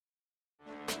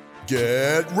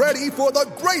Get ready for the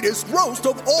greatest roast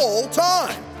of all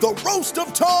time, the Roast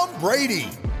of Tom Brady,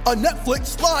 a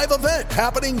Netflix live event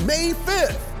happening May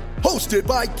 5th. Hosted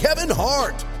by Kevin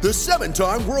Hart, the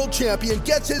 7-time world champion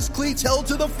gets his cleats held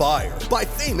to the fire by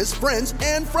famous friends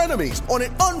and frenemies on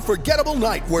an unforgettable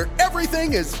night where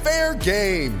everything is fair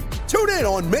game. Tune in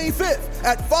on May 5th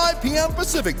at 5 p.m.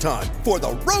 Pacific time for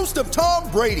the Roast of Tom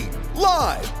Brady,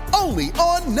 live only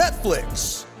on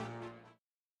Netflix.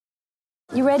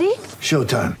 You ready?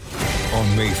 Showtime.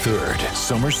 On May 3rd,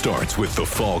 summer starts with The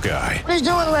Fall Guy. Let's do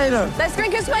it later. Let's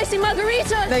drink a spicy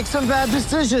margarita. Make some bad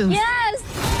decisions. Yes!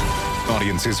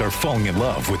 Audiences are falling in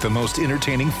love with the most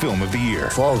entertaining film of the year.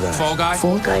 Fall Guy. Fall Guy?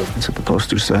 Fall guy. That's what the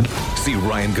poster said. See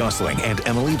Ryan Gosling and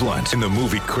Emily Blunt in the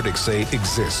movie critics say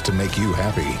exists to make you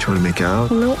happy. Trying to make it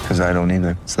out? Nope. Because I don't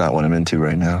either. It's not what I'm into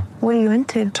right now. What are you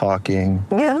into? Talking.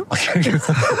 Yeah.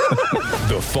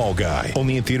 The Fall Guy.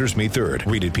 Only in theaters May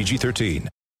 3rd. Rated PG-13.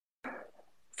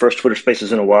 First Twitter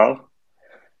Spaces in a while.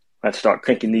 I have to start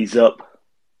cranking these up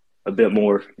a bit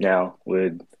more now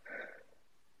with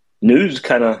news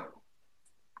kind of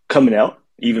coming out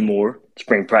even more.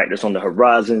 Spring practice on the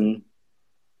horizon.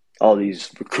 All these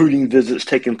recruiting visits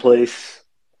taking place.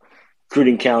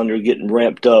 Recruiting calendar getting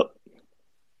ramped up.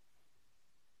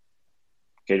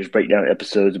 Okay, just break down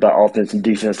episodes about offense and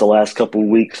defense the last couple of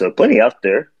weeks. So plenty out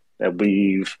there that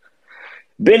we've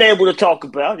been able to talk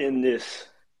about in this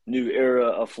new era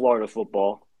of Florida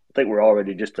football. I think we're all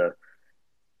ready just to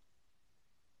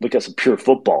look at some pure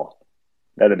football.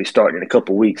 That'll be starting in a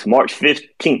couple weeks. March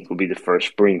 15th will be the first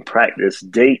spring practice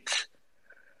date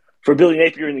for Billy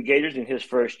Napier and the Gators in his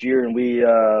first year. And we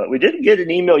didn't get an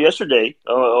email yesterday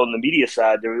on the media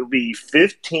side. There will be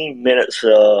 15 minutes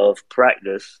of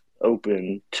practice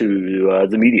open to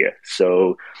the media.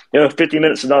 So, 15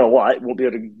 minutes is not a lot. Won't be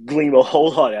able to glean a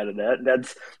whole lot out of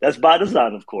that. That's by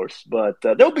design, of course. But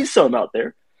there'll be some out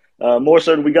there. More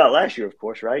so than we got last year, of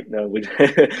course, right? With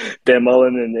Dan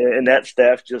Mullen and that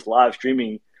staff just live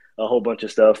streaming a whole bunch of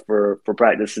stuff for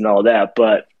practice and all that.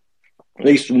 But at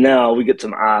least now we get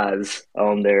some eyes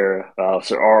on there,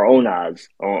 so our own eyes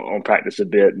on practice a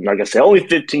bit. And like I said, only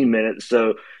 15 minutes,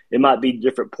 so it might be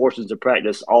different portions of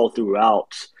practice all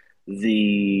throughout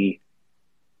the,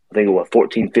 I think it was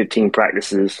 14, 15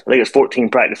 practices. I think it's 14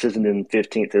 practices and then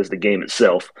 15th is the game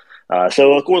itself.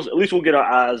 So, of course, at least we'll get our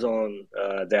eyes on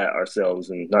that ourselves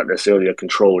and not necessarily a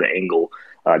controlled angle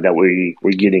that we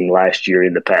were getting last year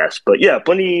in the past. But, yeah,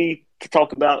 plenty to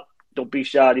talk about. Don't be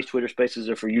shy. These Twitter Spaces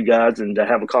are for you guys and to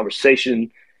have a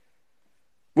conversation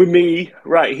with me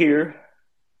right here.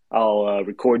 I'll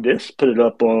record this, put it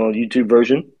up on YouTube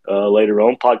version later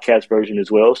on, podcast version as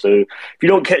well. So if you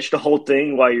don't catch the whole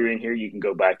thing while you're in here, you can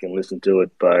go back and listen to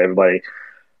it. But everybody,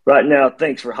 right now,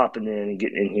 thanks for hopping in and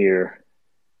getting in here.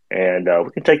 And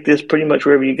we can take this pretty much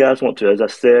wherever you guys want to. As I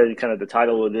said, kind of the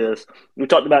title of this, we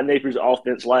talked about Napier's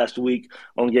offense last week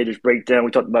on Gators Breakdown.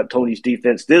 We talked about Tony's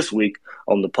defense this week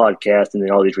on the podcast, and then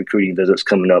all these recruiting visits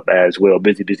coming up as well.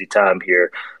 Busy time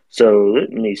here. So let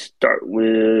me start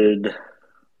with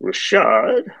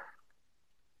Rashad.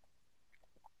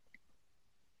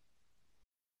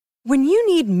 When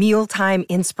you need mealtime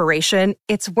inspiration,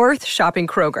 it's worth shopping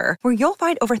Kroger, where you'll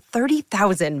find over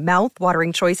 30,000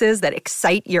 mouth-watering choices that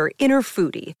excite your inner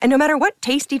foodie. And no matter what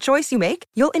tasty choice you make,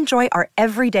 you'll enjoy our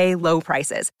everyday low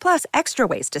prices, plus extra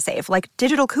ways to save, like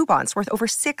digital coupons worth over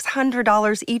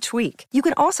 $600 each week. You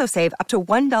can also save up to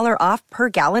 $1 off per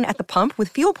gallon at the pump with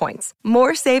fuel points.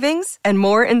 More savings and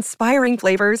more inspiring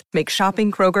flavors make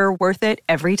shopping Kroger worth it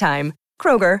every time.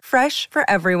 Kroger, fresh for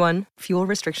everyone. Fuel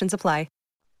restrictions apply.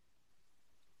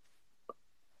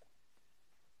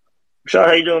 Rashad,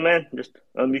 how you doing, man? Just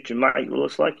unmute your mic. It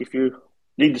looks like if you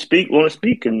need to speak, want to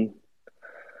speak, and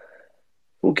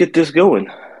we'll get this going.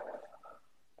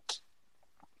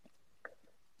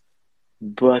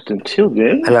 But until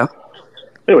then... Hello?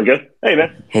 There we go. Hey,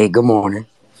 man. Hey, good morning.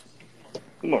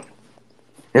 Good morning.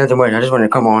 Nothing much. I just wanted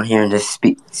to come on here and just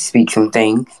speak some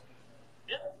things.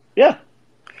 Yeah.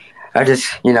 I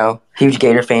just, huge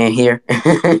Gator fan here.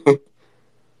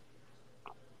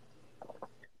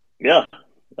 Yeah.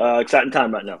 Exciting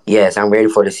time right now. Yes, I'm ready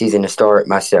for the season to start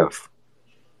myself.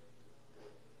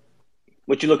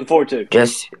 What you looking forward to?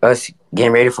 Just us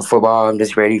getting ready for football. I'm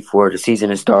just ready for the season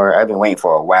to start. I've been waiting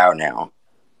for a while now.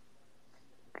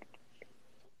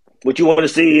 What you want to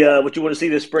see? What you want to see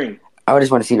this spring? I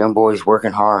just want to see them boys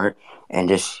working hard and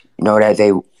just know that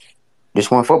they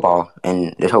just want football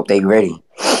and just hope they ready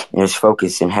and just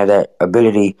focus and have that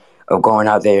ability of going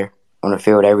out there on the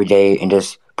field every day and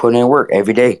just putting in work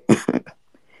every day.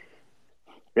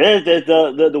 Yeah,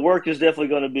 the work is definitely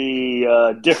going to be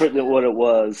different than what it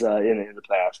was in the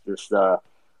past. This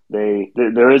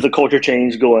there is a culture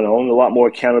change going on, a lot more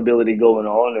accountability going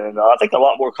on, and I think a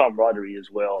lot more camaraderie as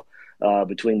well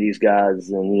between these guys,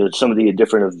 and some of the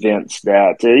different events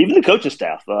that even the coaching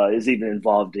staff is even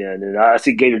involved in. And I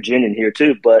see Gator Gen in here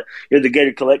too, but the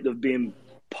Gator Collective being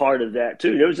part of that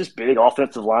too. There was this big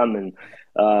offensive lineman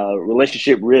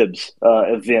relationship ribs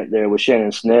event there with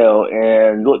Shannon Snell,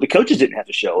 and look, the coaches didn't have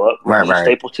to show up. Right.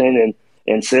 Stapleton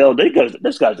and Sale,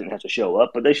 those guys didn't have to show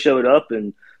up, but they showed up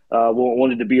and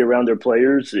wanted to be around their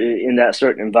players in that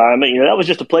certain environment. That was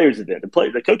just a players event.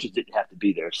 The coaches didn't have to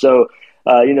be there. So,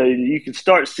 you can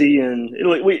start seeing.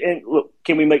 Look,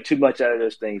 can we make too much out of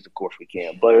those things? Of course we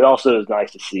can. But it also is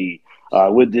nice to see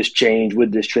with this change,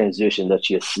 with this transition, that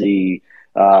you see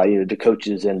the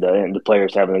coaches and the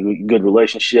players having a good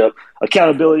relationship.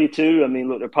 Accountability too. I mean,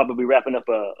 look, they're probably wrapping up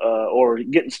or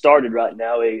getting started right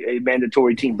now a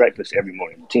mandatory team breakfast every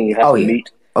morning. The team has to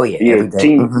meet. Oh yeah,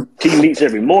 team meets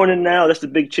every morning now. That's the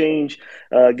big change,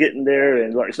 getting there,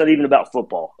 and it's not even about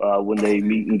football when they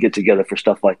meet and get together for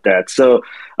stuff like that. So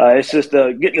it's just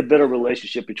getting a better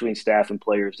relationship between staff and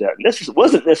players.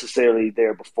 Wasn't necessarily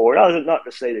there before. Not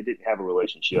to say they didn't have a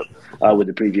relationship with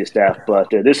the previous staff, but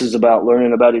this is about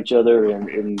learning about each other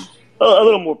and a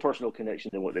little more personal connection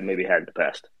than what they maybe had in the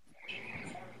past.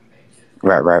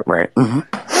 Right.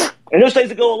 Mm-hmm. And those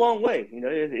things go a long way.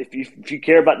 If you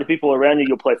care about the people around you,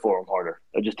 you'll play for them harder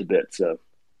just a bit. So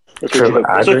that's what you hope.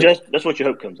 That's what you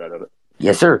hope comes out of it.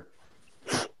 Yes, sir.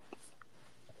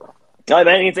 All right,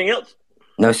 man. Anything else?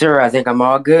 No, sir. I think I'm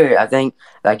all good. I think,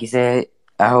 like you said,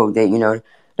 I hope that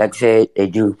like I said, they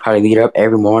do probably meet up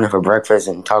every morning for breakfast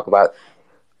and talk about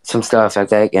some stuff like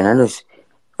that. And I'm just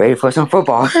ready for some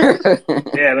football.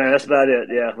 Yeah, man. That's about it.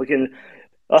 Yeah, we can.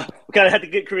 We kind of have to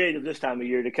get creative this time of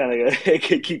year to kind of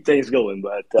keep things going.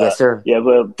 But yes, sir. Yeah,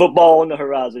 but football on the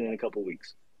horizon in a couple of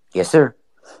weeks. Yes, sir.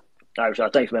 All right,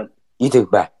 Rashad. Thanks, man. You too.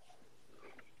 Bye.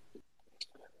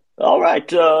 All right.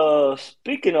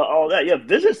 Speaking of all that,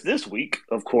 visits this week,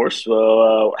 of course,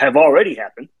 have already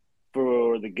happened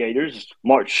for the Gators.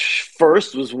 March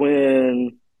 1st was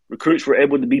when recruits were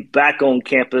able to be back on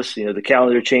campus. The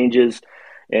calendar changes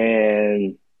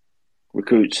and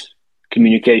recruits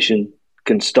communication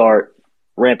can start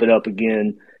ramping up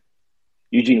again.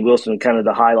 Eugene Wilson, kind of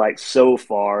the highlight so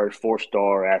far,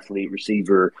 4-star athlete,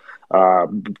 receiver,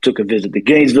 took a visit to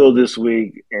Gainesville this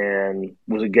week and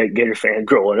was a Gator fan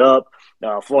growing up.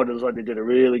 Florida looks like they did a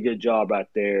really good job right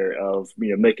there of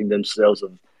making themselves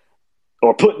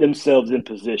or putting themselves in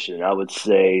position, I would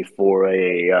say, for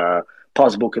a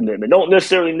possible commitment. Don't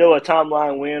necessarily know a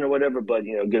timeline when or whatever, but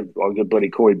our good buddy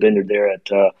Corey Bender there at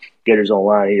Gators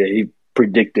Online, he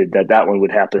predicted that one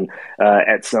would happen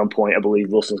at some point. I believe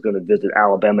Wilson's going to visit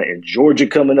Alabama and Georgia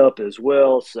coming up as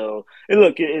well. So, and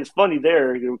look, it's funny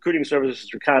there. The recruiting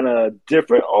services are kind of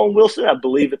different on Wilson. I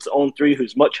believe it's On3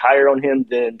 who's much higher on him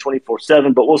than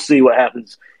 24/7, but we'll see what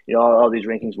happens. All these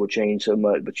rankings will change so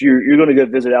much. But you're going to go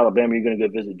visit Alabama. You're going to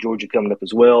go visit Georgia coming up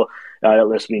as well. That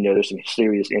lets me know there's some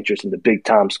serious interest in the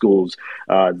big-time schools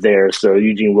there. So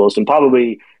Eugene Wilson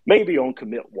probably – maybe on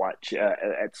commit watch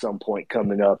at some point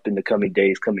coming up in the coming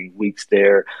days, coming weeks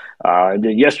there. And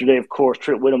then yesterday, of course,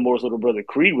 Trent Whittemore's little brother,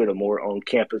 Creed Whittemore, on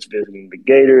campus visiting the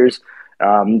Gators.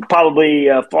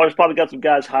 Florida's probably got some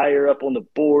guys higher up on the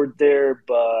board there,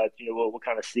 but we'll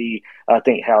kind of see, I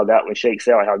think, how that one shakes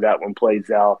out, how that one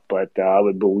plays out. But I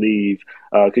would believe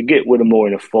could get Whittemore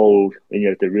in a fold,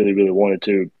 if they really, really wanted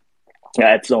to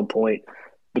at some point.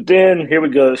 But then here we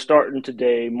go, starting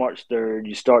today, March 3rd,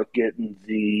 you start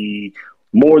getting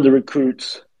more of the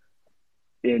recruits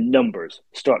in numbers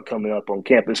start coming up on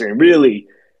campus. And really,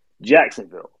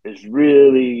 Jacksonville is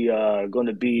really going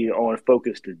to be on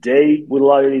focus today with a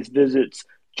lot of these visits.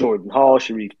 Jordan Hall,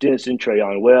 Sharif Denson,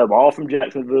 Trayon Webb, all from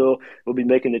Jacksonville. Will be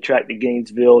making the track to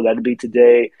Gainesville. That'll be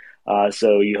today.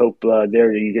 So you hope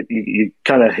there you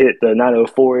kind of hit the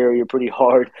 904 area pretty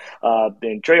hard.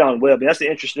 And Trayon Webb, that's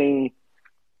the interesting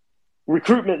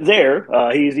recruitment there.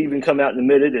 He's even come out and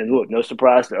admitted, and look, no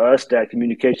surprise to us that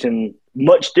communication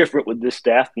much different with this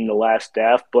staff than the last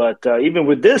staff. But even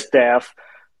with this staff,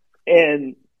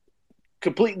 and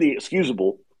completely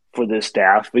excusable for this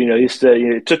staff, he said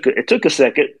it took a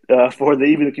second for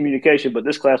the communication. But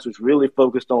this class was really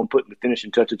focused on putting the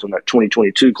finishing touches on that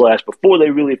 2022 class before they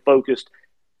really focused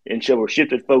and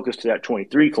shifted focus to that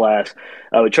 23 class.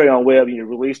 With Trayon Webb,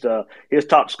 released his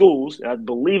top schools. I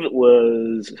believe it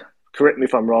was. Correct me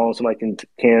if I'm wrong. Somebody can.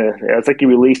 I think he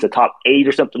released a top 8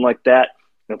 or something like that,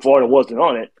 and Florida wasn't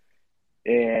on it.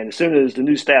 And as soon as the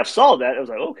new staff saw that, I was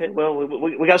like, okay, well,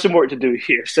 we got some work to do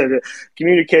here. So the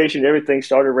communication, everything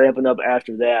started ramping up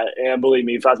after that. And believe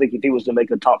me, if he was to make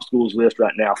the top schools list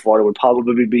right now, Florida would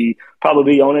probably be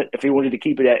on it. If he wanted to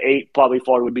keep it at 8, probably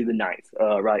Florida would be the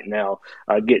 9th right now,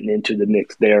 getting into the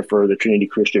mix there for the Trinity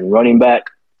Christian running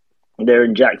back there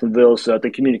in Jacksonville. So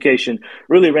the communication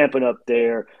really ramping up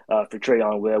there for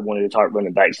Trayon Webb, one of the top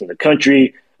running backs in the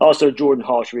country. Also, Jordan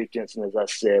Hall, Sharif Jensen, as I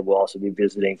said, will also be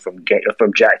visiting from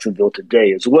Jacksonville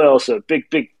today as well. So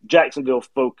big Jacksonville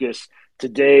focus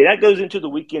today. That goes into the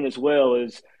weekend as well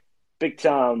as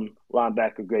big-time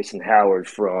linebacker Grayson Howard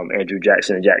from Andrew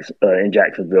Jackson in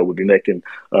Jacksonville will be making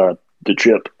the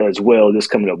trip as well this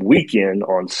coming up weekend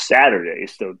on Saturday.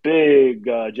 So big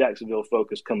Jacksonville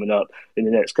focus coming up in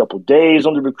the next couple of days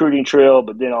on the recruiting trail,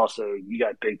 but then also you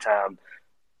got big-time.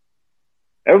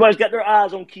 Everybody's got their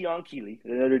eyes on Keon Keeley,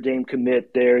 the Notre Dame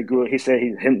commit there. He said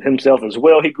himself as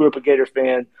well. He grew up a Gator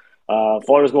fan.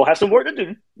 Florida's going to have some work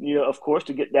to do, of course,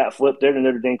 to get that flip there to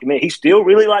Notre Dame commit. He still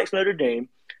really likes Notre Dame,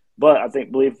 but I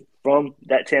believe from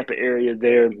that Tampa area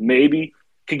there, maybe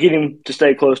could get him to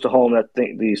stay close to home. I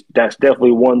think that's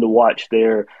definitely one to watch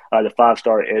there. The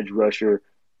 5-star edge rusher,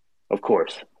 of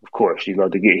course, you'd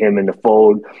love to get him in the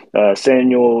fold.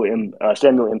 Samuel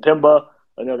Mpemba,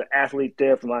 another athlete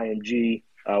there from IMG.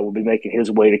 Will be making his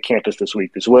way to campus this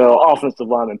week as well. Offensive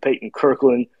lineman Peyton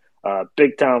Kirkland,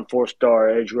 big-time 4-star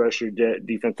edge rusher,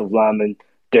 defensive lineman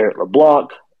Derek LeBlanc.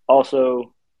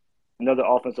 Also, another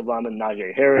offensive lineman,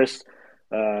 Najee Harris,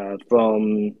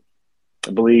 from,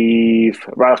 I believe,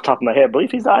 right off the top of my head, I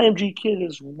believe he's an IMG kid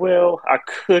as well. I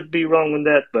could be wrong on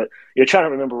that, but you're trying to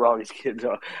remember where all these kids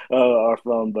are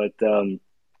from. But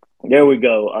there we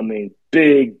go. I mean,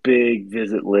 big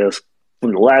visit list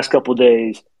from the last couple of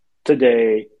days.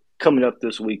 Today, coming up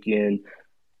this weekend.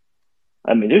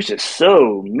 I mean, there's just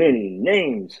so many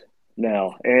names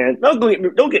now. And don't get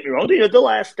me wrong, the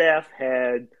last staff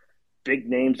had big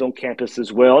names on campus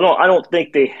as well. No, I don't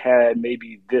think they had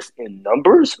maybe this in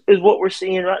numbers is what we're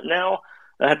seeing right now.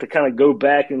 I have to kind of go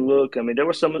back and look. I mean, there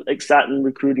were some exciting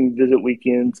recruiting visit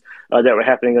weekends that were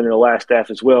happening under the last staff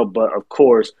as well. But, of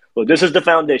course, this is the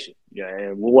foundation. Yeah,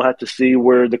 and we'll have to see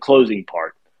where the closing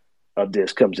part of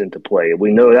this comes into play.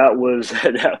 We know that was,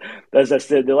 as I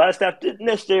said, the last staff didn't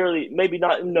necessarily, maybe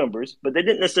not in numbers, but they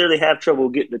didn't necessarily have trouble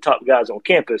getting the top guys on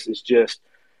campus. It's just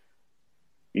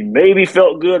you maybe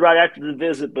felt good right after the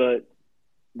visit, but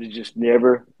they just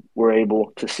never were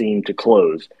able to seem to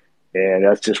close. And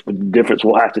that's just the difference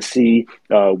we'll have to see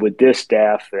with this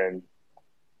staff. And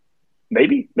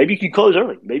maybe you can close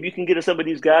early. Maybe you can get to some of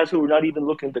these guys who are not even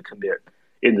looking to commit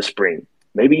in the spring.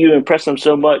 Maybe you impress them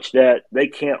so much that they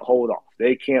can't hold off.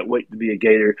 They can't wait to be a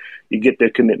Gator. You get their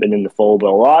commitment in the fold. But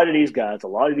a lot of these guys, a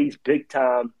lot of these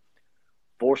big-time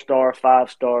 4-star,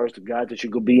 5-stars, the guys that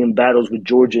should go be in battles with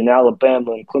Georgia and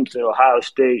Alabama and Clemson, Ohio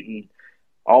State, and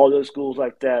all those schools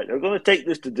like that, they're going to take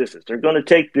this to distance. They're going to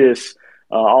take this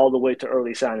all the way to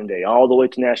early signing day, all the way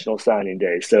to national signing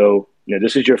day. So,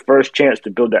 this is your first chance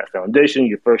to build that foundation,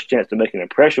 your first chance to make an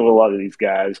impression with a lot of these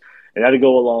guys. And that'll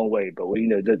go a long way. But,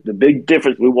 the big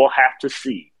difference we will have to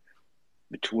see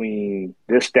between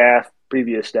this staff,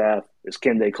 previous staff, is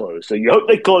can they close. So you hope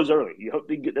they close early. You hope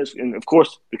they get this. And, of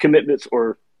course, the commitments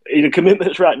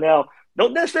right now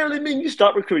don't necessarily mean you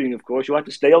stop recruiting, of course. You'll have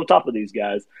to stay on top of these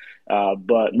guys.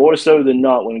 But more so than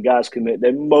not, when guys commit,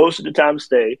 they most of the time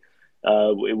stay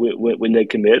when they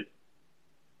commit.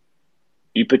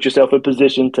 You put yourself in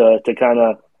position to kind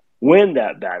of win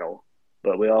that battle.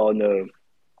 But we all know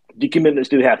decommitments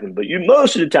do happen, but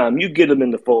most of the time you get them in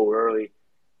the fold early.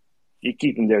 You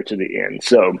keep them there to the end.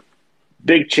 So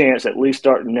big chance, at least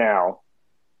starting now,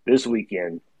 this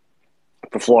weekend,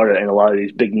 for Florida and a lot of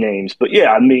these big names. But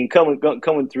yeah, I mean, coming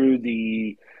through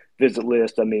the visit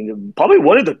list, I mean, probably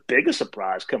one of the biggest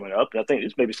surprise coming up, and I think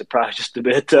this maybe surprised just a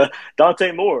bit,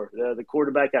 Dante Moore, the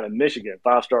quarterback out of Michigan,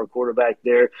 5-star quarterback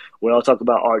there. We all talk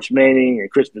about Arch Manning and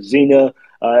Chris Vizina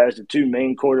as the two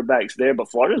main quarterbacks there,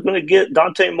 but Florida's going to get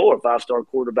Dante Moore, 5-star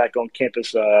quarterback on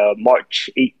campus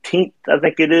March 18th, I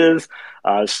think it is.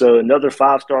 So another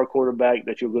 5-star quarterback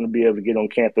that you're going to be able to get on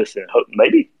campus, and hope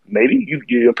maybe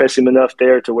you impress him enough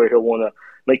there to where he'll want to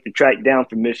make the track down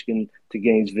from Michigan to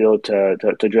Gainesville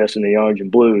to dress in the orange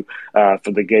and blue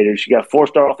for the Gators. You got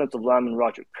 4-star offensive lineman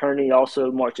Roger Kearney,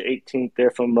 also March 18th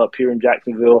there from up here in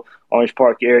Jacksonville, Orange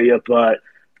Park area. But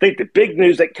I think the big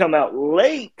news that come out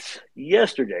late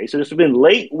yesterday, so this has been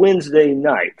late Wednesday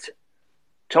night,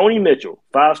 Tony Mitchell,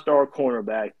 5-star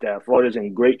cornerback that Florida's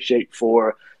in great shape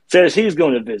for, says he's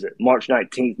going to visit March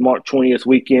 19th, March 20th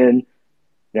weekend.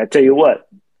 And I tell you what,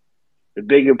 the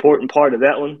big important part of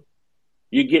that one,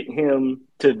 you getting him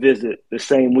to visit the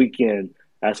same weekend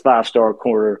as five-star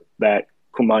cornerback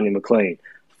Cormani McClain,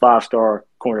 five-star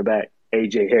cornerback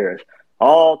A.J. Harris.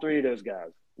 All three of those guys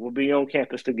will be on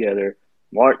campus together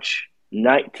March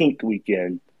 19th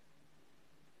weekend.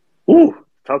 Ooh,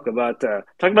 talk about the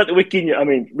weekend. I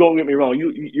mean, don't get me wrong.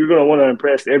 You're going to want to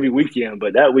impress every weekend,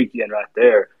 but that weekend right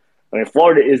there, I mean,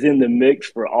 Florida is in the mix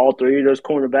for all three of those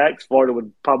cornerbacks. Florida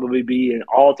would probably be in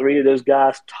all three of those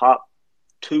guys' top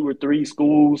 2 or 3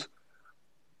 schools.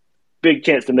 Big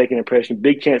chance to make an impression.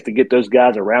 Big chance to get those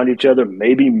guys around each other.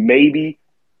 Maybe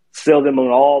sell them on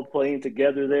all playing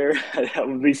together there. That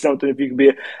would be something if you could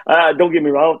be. Don't get me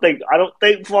wrong. I don't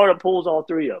think Florida pulls all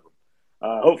three of them.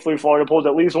 Hopefully, Florida pulls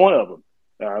at least one of them.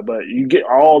 But you get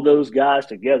all those guys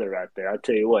together right there. I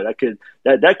tell you what,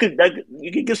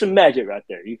 you could get some magic right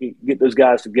there. You could get those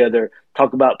guys together,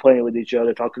 talk about playing with each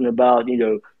other, talking about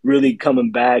really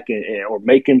coming back or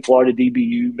making Florida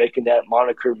DBU, making that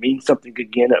moniker mean something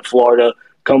again at Florida.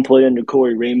 Come play under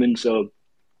Corey Raymond. So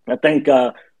I think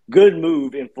good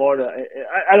move in Florida.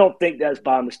 I don't think that's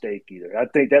by mistake either. I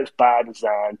think that's by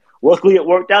design. Luckily, it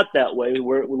worked out that way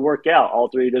where it would work out. All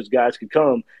three of those guys could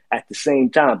come at the same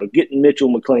time. But getting Mitchell,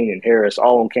 McClain, and Harris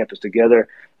all on campus together,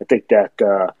 I think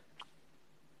that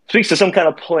speaks to some kind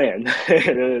of plan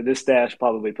this staff's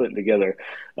probably putting together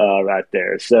right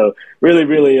there. So really,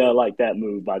 really like that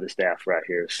move by the staff right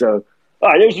here. So, all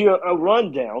right, there's a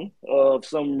rundown of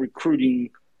some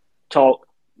recruiting talk,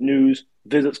 news,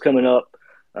 visits coming up.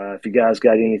 If you guys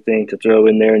got anything to throw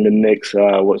in there in the mix,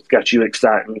 what's got you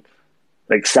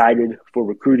excited for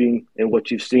recruiting and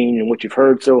what you've seen and what you've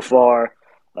heard so far.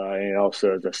 And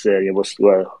also, as I said,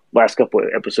 last couple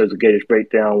of episodes of Gators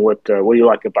Breakdown, what do you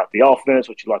like about the offense,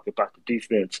 what you like about the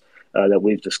defense that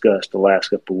we've discussed the last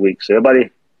couple of weeks. So everybody,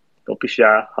 don't be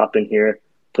shy. Hop in here.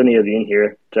 Plenty of you in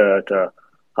here to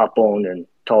hop on and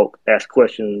talk, ask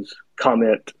questions,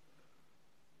 comment,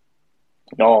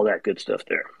 and all that good stuff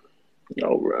there.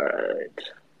 All right.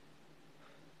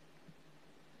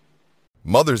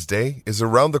 Mother's Day is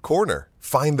around the corner.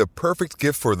 Find the perfect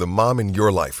gift for the mom in your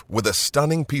life with a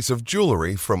stunning piece of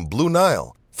jewelry from Blue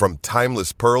Nile. From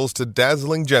timeless pearls to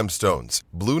dazzling gemstones,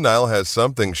 Blue Nile has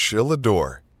something she'll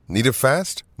adore. Need it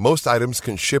fast? Most items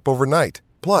can ship overnight.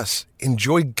 Plus,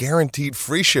 enjoy guaranteed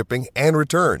free shipping and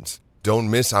returns.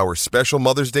 Don't miss our special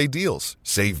Mother's Day deals.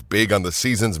 Save big on the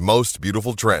season's most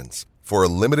beautiful trends. For a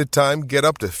limited time, get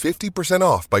up to 50%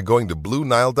 off by going to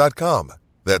BlueNile.com.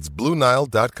 That's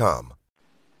BlueNile.com.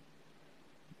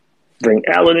 Bring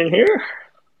Alan in here.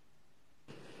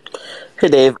 Hey,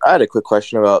 Dave. I had a quick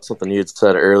question about something you had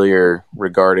said earlier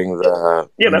regarding the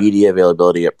media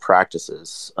availability at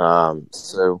practices. In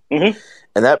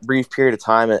that brief period of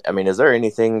time, I mean, is there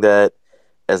anything that,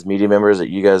 as media members, that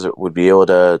you guys would be able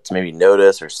to maybe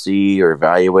notice or see or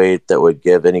evaluate that would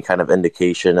give any kind of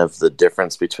indication of the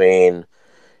difference between,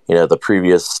 the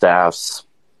previous staff's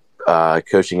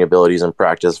coaching abilities in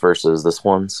practice versus this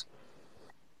one's?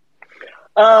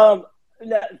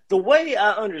 The way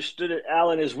I understood it,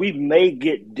 Alan, is we may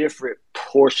get different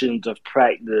portions of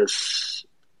practice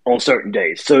on certain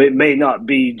days. So it may not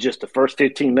be just the first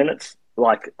 15 minutes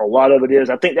like a lot of it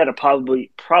is. I think that'll probably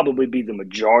be the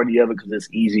majority of it because it's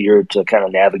easier to kind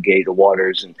of navigate the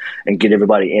waters and get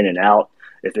everybody in and out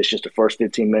if it's just the first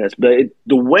 15 minutes. But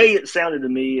the way it sounded to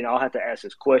me, and I'll have to ask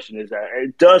this question, is that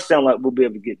it does sound like we'll be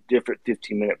able to get different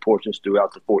 15-minute portions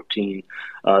throughout the 14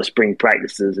 spring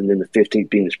practices and then the 15th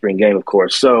being the spring game, of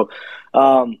course. So,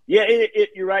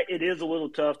 you're right. It is a little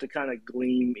tough to kind of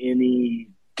glean any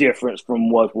difference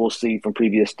from what we'll see from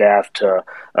previous staff to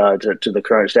the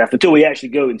current staff until we actually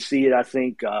go and see it. I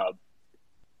think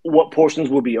what portions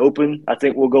will be open, I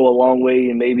think will go a long way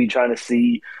in maybe trying to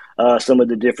see some of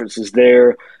the differences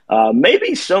there.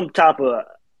 Maybe some type of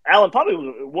Alan, probably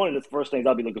one of the first things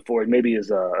I'll be looking for maybe is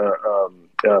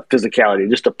physicality,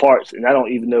 just the parts. And I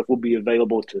don't even know if we'll be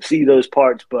available to see those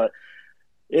parts, but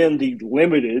in the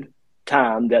limited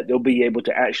time that they'll be able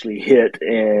to actually hit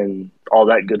and all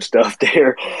that good stuff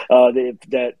there,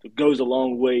 that goes a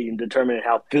long way in determining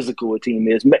how physical a team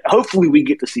is. Hopefully we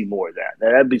get to see more of that.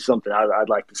 That'd be something I'd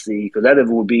like to see, because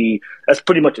that's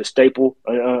pretty much a staple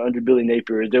under Billy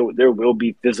Napier. There will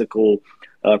be physical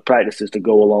practices to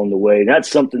go along the way. And that's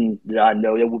something that I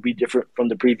know that will be different from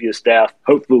the previous staff.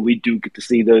 Hopefully we do get to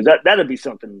see those. That'll be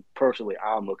something personally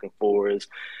I'm looking for, is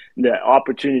the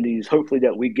opportunities, hopefully,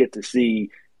 that we get to see.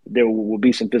 There will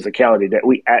be some physicality, that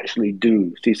we actually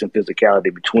do see some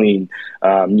physicality between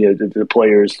the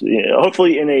players,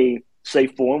 hopefully in a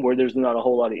safe form where there's not a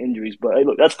whole lot of injuries. But hey,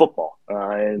 look, that's football,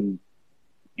 and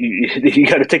you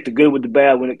got to take the good with the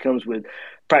bad when it comes with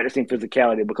practicing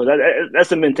physicality, because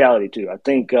that's a mentality too. I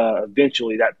think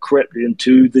eventually that crept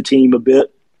into the team a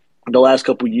bit the last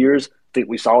couple of years. I think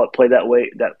we saw it play that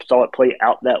way. Saw it play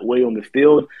out that way on the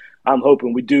field. I'm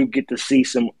hoping we do get to see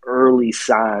some early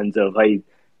signs of, hey,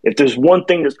 if there's one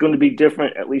thing that's going to be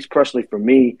different, at least personally for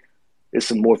me, is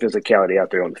some more physicality out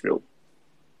there on the field.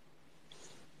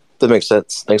 That makes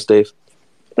sense. Thanks, Dave.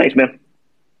 Thanks, man.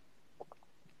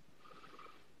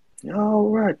 All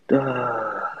right.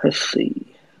 Let's see.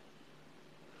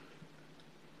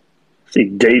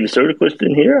 Dave Soderquist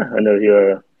in here. I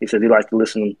know he said he liked to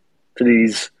listen to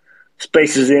these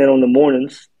Spaces in on the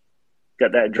mornings.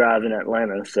 Got that drive in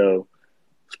Atlanta, so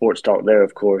sports talk there,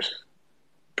 of course.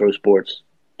 Pro sports,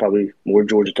 probably more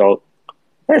Georgia talk.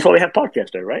 That's why we have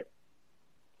podcasts there, right?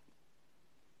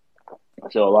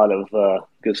 So a lot of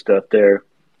good stuff there.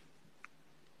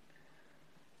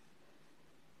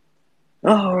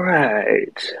 All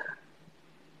right.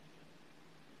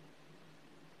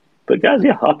 But guys,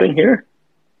 yeah, hop in here.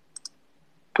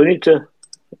 Plenty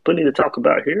to talk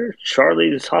about here.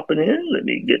 Charlie's hopping in. Let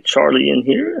me get Charlie in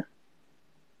here.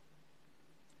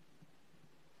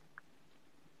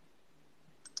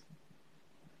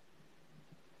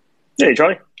 Hey,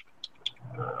 Charlie.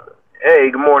 Hey,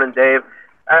 good morning, Dave.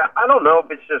 I don't know if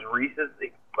it's just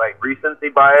recency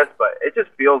bias, but it just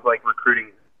feels like recruiting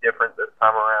is different this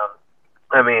time around.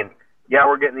 I mean, yeah,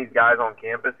 we're getting these guys on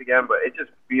campus again, but it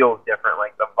just feels different.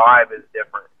 Like the vibe is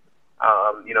different.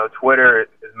 Twitter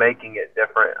is making it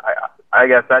different. I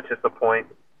guess that's just the point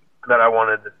that I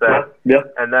wanted to say. Yeah.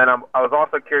 And then I was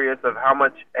also curious of how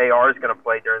much AR is going to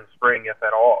play during spring, if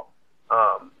at all,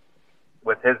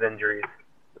 with his injuries.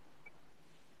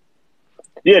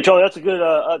 Yeah, Charlie, that's a good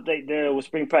update there with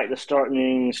spring practice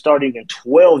starting in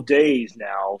 12 days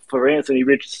now for Anthony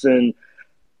Richardson.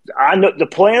 I know the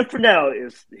plan for now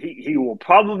is he will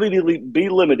probably be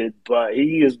limited, but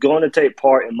he is going to take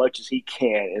part as much as he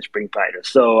can in spring practice.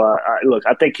 So, look,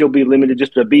 I think he'll be limited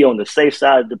just to be on the safe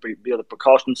side, to be on the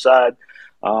precaution side.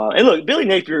 And look, Billy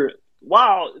Napier,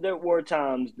 while there were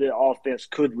times the offense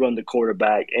could run the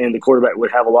quarterback and the quarterback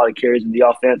would have a lot of carries in the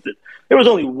offense, there was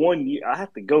only 1 year. I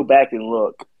have to go back and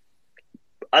look.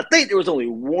 I think there was only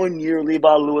 1 year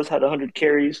Levi Lewis had 100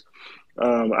 carries.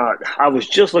 I was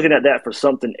just looking at that for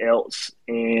something else,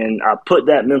 and I put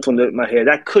that mental note in my head.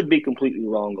 I could be completely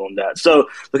wrong on that. So,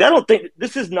 look, I don't think –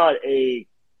 this is not a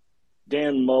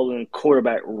Dan Mullen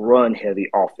quarterback run-heavy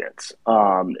offense.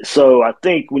 So I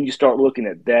think when you start looking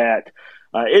at that,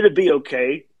 it'll be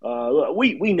okay.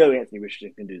 We know Anthony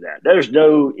Richardson can do that. There's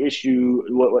no issue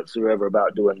whatsoever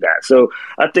about doing that. So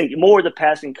I think more of the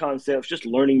passing concepts, just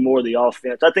learning more of the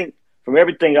offense. I think from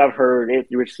everything I've heard,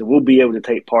 Anthony Richardson will be able to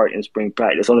take part in spring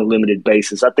practice on a limited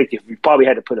basis. I think if we probably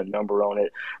had to put a number on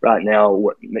it right now,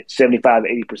 75,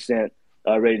 80%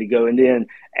 ready to go. And then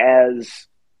as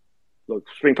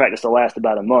spring practice will last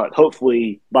about a month,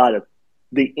 hopefully by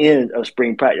the end of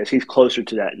spring practice, he's closer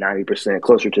to that 90%,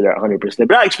 closer to that 100%.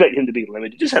 But I expect him to be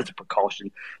limited, just as a precaution.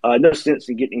 No sense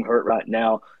in getting hurt right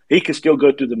now. He can still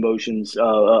go through the motions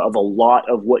of a lot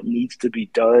of what needs to be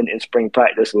done in spring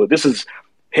practice. So this is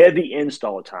heavy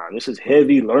install time. This is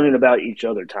heavy learning about each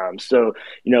other time. So,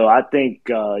 I think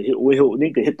we'll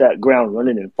need to hit that ground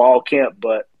running in fall camp.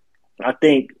 But I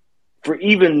think for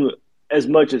even as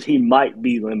much as he might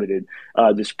be limited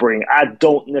this spring, I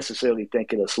don't necessarily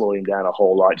think it'll slow him down a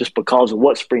whole lot just because of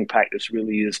what spring practice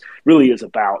really is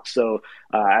about. So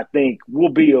I think we'll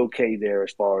be okay there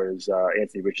as far as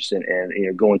Anthony Richardson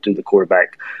and going through the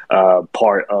quarterback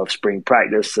part of spring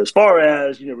practice. As far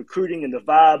as recruiting and the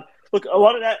vibe, look, a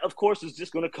lot of that, of course, is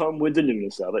just going to come with the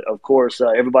newness of it. Of course,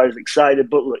 everybody's excited,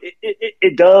 but look,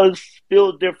 it does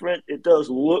feel different. It does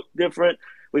look different.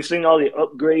 We've seen all the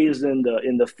upgrades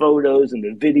in the photos and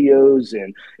the videos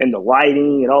and the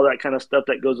lighting and all that kind of stuff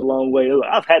that goes a long way.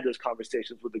 I've had those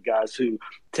conversations with the guys who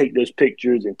take those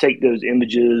pictures and take those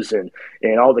images and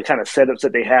all the kind of setups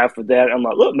that they have for that. I'm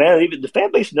like, look, man, even the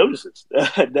fan base notices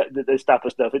that this type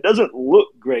of stuff. It doesn't look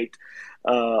great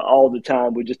all the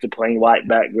time with just a plain white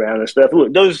background and stuff.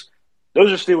 Look, those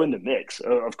are still in the mix,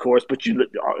 of course, but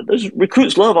those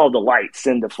recruits love all the lights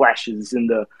and the flashes and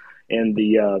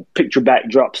the picture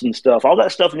backdrops and stuff. All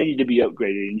that stuff needed to be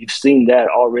upgraded, and you've seen that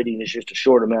already in just a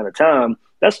short amount of time.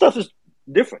 That stuff is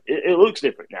different. It looks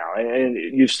different now, and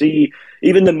you see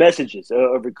even the messages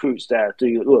of recruit staff.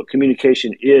 Look,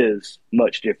 communication is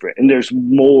much different, and there's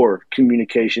more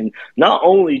communication, not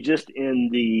only just in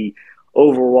the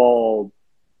overall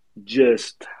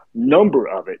just number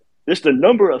of it, just the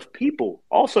number of people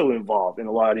also involved in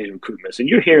a lot of these recruitments. And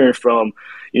you're hearing from,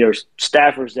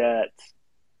 staffers at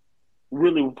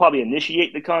really will probably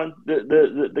initiate the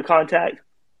contact.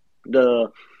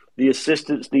 The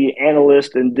assistants, the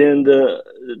analysts, and then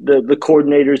the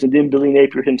coordinators, and then Billy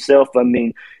Napier himself. I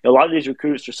mean, a lot of these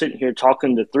recruits are sitting here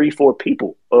talking to 3-4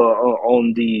 people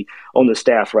on the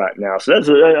staff right now. So that's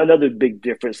another big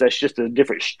difference. That's just a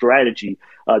different strategy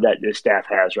that this staff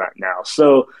has right now.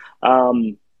 So,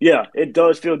 yeah, it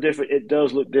does feel different. It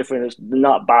does look different. It's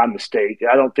not by mistake.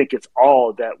 I don't think it's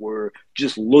all that we're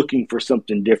just looking for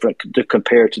something different to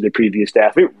compare to the previous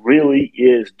staff. It really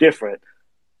is different.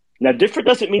 Now, different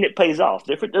doesn't mean it pays off.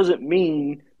 Different doesn't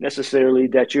mean necessarily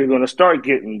that you're going to start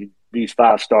getting these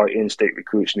 5-star in-state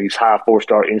recruits and these high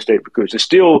 4-star in-state recruits.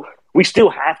 We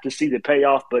still have to see the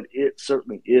payoff, but it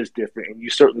certainly is different, and you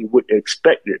certainly would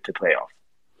expect it to pay off.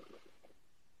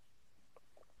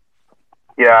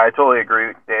 Yeah, I totally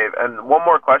agree, Dave. And one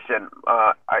more question.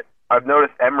 I've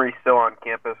noticed Emory's still on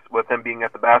campus with him being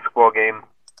at the basketball game.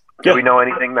 Do we know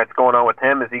anything that's going on with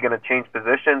him? Is he going to change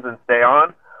positions and stay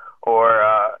on? Or,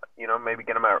 maybe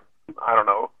get him out, I don't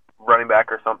know, running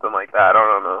back or something like that. I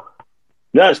don't know.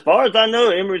 Now, as far as I know,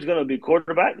 Emory's going to be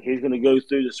quarterback. He's going to go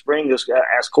through the spring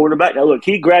as quarterback. Now, look,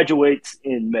 he graduates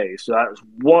in May. So that was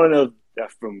one of,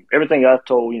 from everything I've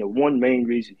told, one main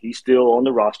reason he's still on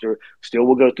the roster, still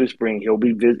will go through spring. He'll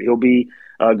be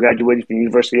graduating from the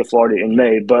University of Florida in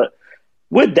May. But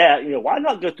with that, why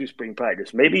not go through spring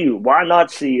practice? Maybe why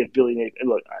not see if Billy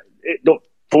Napier – look,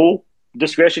 full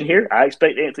discretion here, I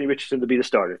expect Anthony Richardson to be the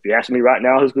starter. If you ask me right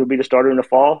now who's going to be the starter in the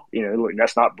fall, look,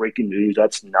 that's not breaking news.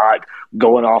 That's not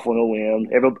going off on a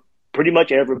limb. Pretty much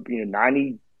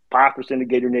 95% of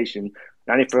Gator Nation,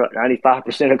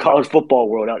 95% of college football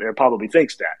world out there probably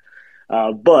thinks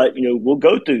that. But we'll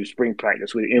go through spring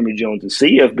practice with Emory Jones and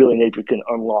see if Billy Napier can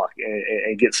unlock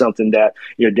and get something that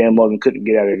Dan Mullen couldn't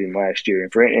get out of him last year.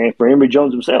 And for Emory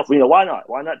Jones himself, why not?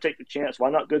 Why not take the chance? Why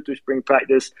not go through spring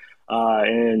practice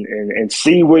and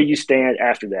see where you stand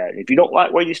after that? And if you don't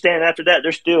like where you stand after that,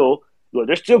 there's still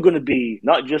going to be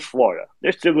not just Florida.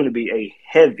 There's still going to be a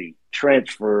heavy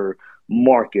transfer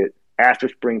market after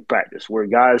spring practice, where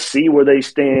guys see where they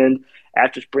stand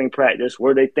after spring practice,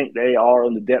 where they think they are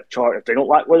on the depth chart. If they don't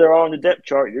like where they are on the depth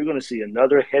chart, you're going to see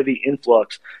another heavy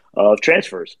influx of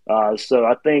transfers. So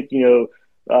I think,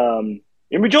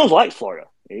 Emory Jones likes Florida.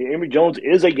 Emory Jones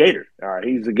is a Gator.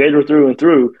 He's a Gator through and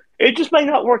through. It just may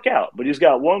not work out, but he's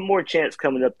got one more chance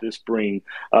coming up this spring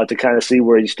to kind of see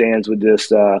where he stands with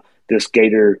this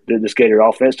Gator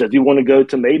offense. Does he want to go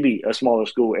to maybe a smaller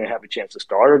school and have a chance to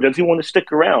start, or does he want to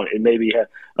stick around and maybe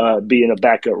be in a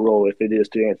backup role if it is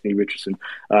to Anthony Richardson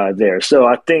there? So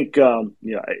I think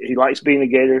he likes being a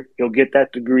Gator. He'll get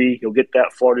that degree. He'll get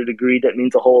that Florida degree. That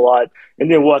means a whole lot. And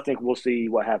then I think we'll see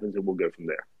what happens, and we'll go from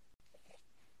there.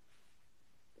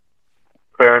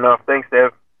 Fair enough. Thanks, Dave.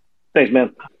 Thanks,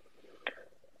 man.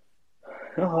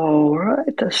 All right.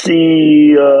 I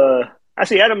see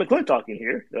Adam McClintock in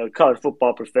here, college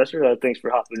football professor. Thanks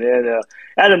for hopping in.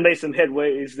 Adam made some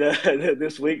headways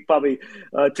this week. Probably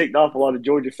ticked off a lot of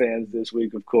Georgia fans this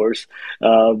week, of course,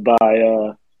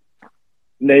 by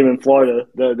naming Florida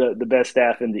the best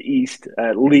staff in the East,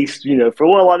 at least for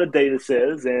what a lot of data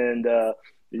says, and at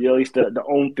least the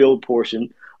on-field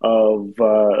portion of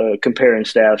comparing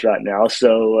staffs right now.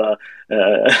 So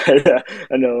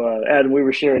I know, Adam, we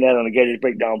were sharing that on the Gators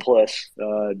Breakdown Plus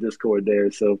Discord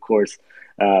there. So, of course,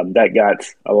 that got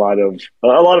a lot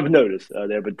of notice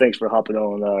there. But thanks for hopping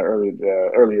on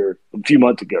earlier, a few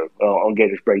months ago, on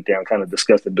Gators Breakdown, kind of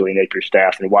discussing Billy Napier's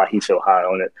staff and why he's so high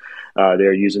on it.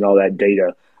 They're using all that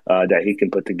data that he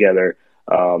can put together.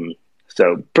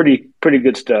 So pretty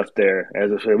good stuff there.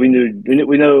 As I said, we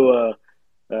know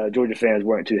Georgia fans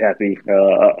weren't too happy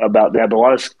about that, but a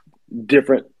lot of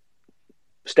different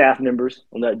staff members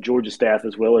on that Georgia staff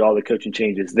as well, with all the coaching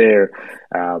changes there.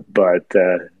 But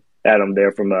Adam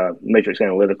there from Matrix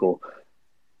Analytical,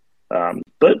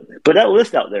 but that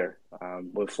list out there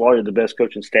with Florida, the best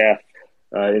coaching staff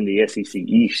in the SEC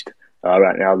East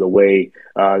right now, the way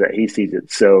that he sees it.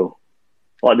 So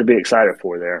a lot to be excited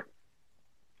for there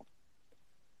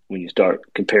when you start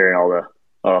comparing all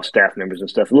the staff members and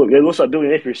stuff. Look, it looks like Billy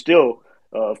Napier is still,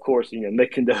 of course,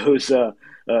 making those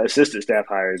assistant staff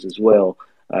hires as well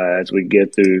as we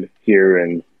get through here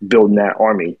and building that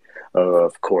army,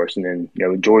 of course. And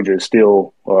then, Georgia is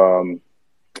still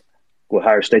will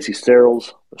hire Stacey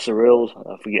Searles, I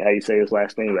forget how you say his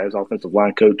last name, as offensive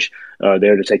line coach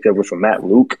there to take over from Matt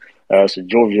Luke. So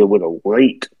Georgia with a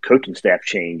late coaching staff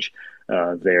change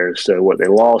there. So what they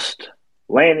lost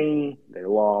Lanning, they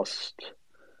lost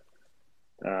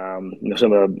some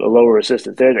of the lower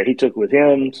assistants there that he took with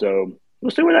him. So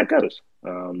we'll see where that goes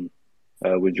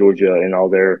with Georgia and all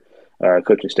their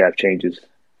coaching staff changes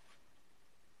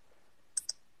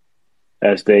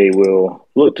as they will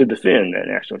look to defend that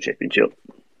national championship.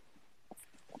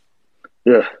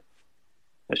 Ugh,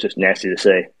 that's just nasty to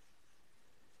say.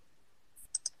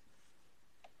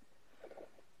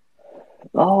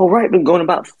 All right, been going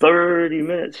about 30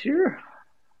 minutes here.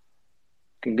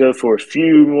 Can go for a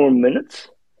few more minutes.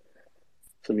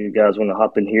 Some of you guys want to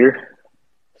hop in here,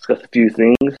 discuss a few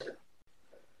things.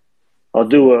 I'll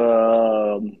do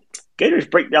a Gators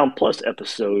Breakdown Plus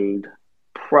episode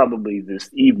probably this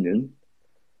evening.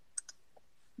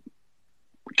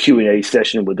 Q&A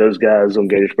session with those guys on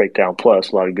Gators Breakdown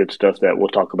Plus. A lot of good stuff that we'll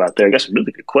talk about there. I got some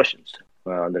really good questions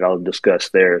that I'll discuss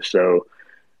there. So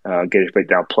Gators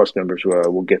Breakdown Plus members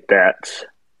will get that.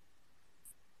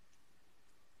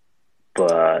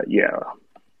 But, yeah,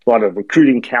 a lot of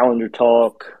recruiting calendar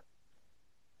talk,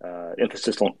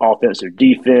 emphasis on offense or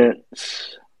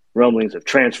defense, rumblings of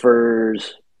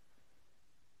transfers.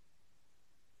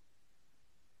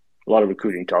 A lot of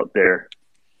recruiting talk there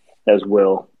as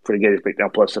well for the Gators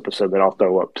Breakdown Plus episode that I'll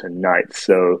throw up tonight.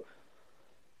 So,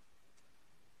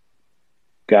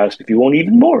 guys, if you want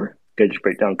even more Gators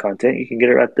Breakdown content, you can get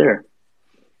it right there.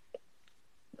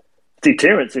 See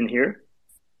Terrence in here.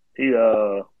 He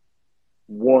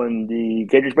won the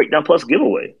Gators Breakdown Plus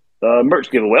giveaway, merch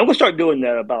giveaway. I'm going to start doing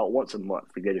that about once a month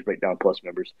for Gators Breakdown Plus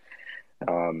members.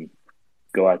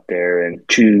 Go out there and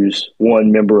choose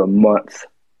one member a month.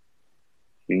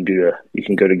 You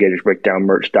can go to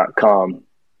GatorsBreakdownMerch.com.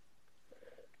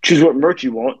 Choose what merch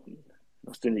you want.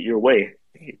 I'll send it your way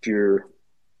if you're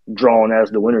drawn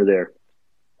as the winner there.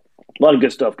 A lot of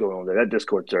good stuff going on there. That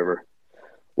Discord server.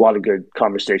 A lot of good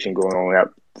conversation going on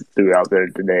throughout there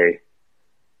today.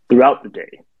 Throughout the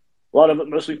day. A lot of it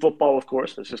mostly football, of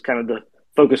course. That's just kind of the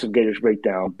focus of Gators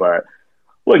Breakdown. But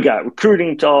we got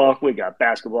recruiting talk. We got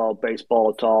basketball,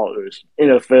 baseball talk. There's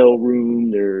NFL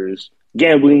room. There's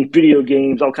gambling, video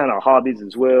games, all kind of hobbies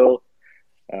as well.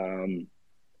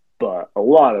 But a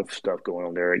lot of stuff going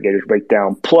on there at Gators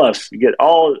Breakdown. Plus, you get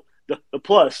all the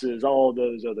plus is all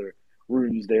those other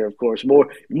rooms there, of course.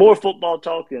 More football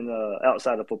talk and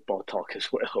outside of football talk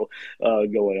as well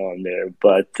going on there.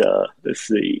 But let's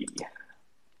see.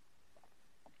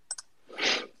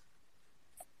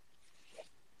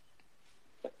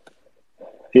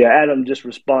 Yeah, Adam just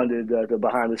responded to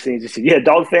behind the scenes. He said, yeah,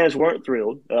 Dog fans weren't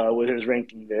thrilled with his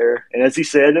ranking there. And as he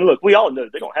said, and look, we all know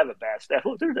they don't have a bad staff.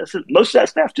 Look, most of that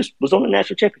staff just was on the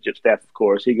national championship staff, of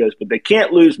course. He goes, but they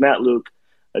can't lose Matt Luke,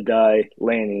 Adai,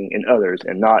 Lanning, and others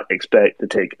and not expect to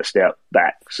take a step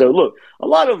back. So, look, a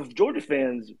lot of Georgia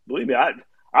fans, believe me,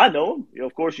 I know them.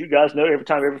 Of course, you guys know every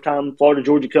time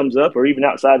Florida-Georgia comes up or even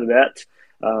outside of that.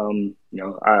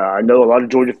 I know a lot of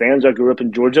Georgia fans. I grew up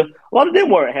in Georgia. A lot of them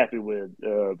weren't happy with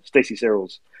Stacey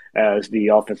Searles as the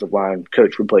offensive line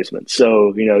coach replacement.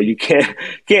 So, you can't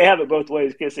have it both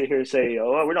ways. You can't sit here and say,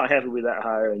 oh, we're not happy with that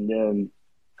hire, and then,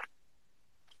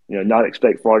 not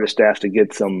expect Florida staff to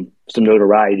get some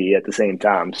notoriety at the same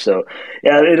time. So,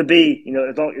 yeah, it'll be,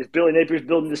 as long as Billy Napier's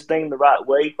building this thing the right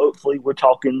way, hopefully we're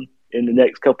talking in the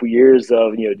next couple of years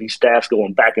of, these staffs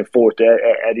going back and forth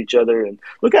at each other. And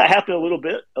look, that happened a little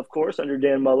bit, of course, under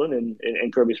Dan Mullen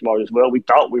and Kirby Smart as well. We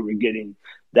thought we were getting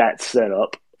that set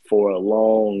up for a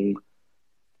long,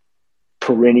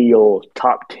 perennial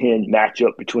top 10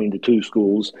 matchup between the two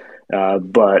schools.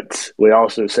 But we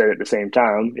also said at the same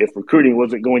time, if recruiting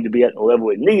wasn't going to be at the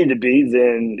level it needed to be,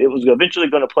 then it was eventually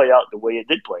going to play out the way it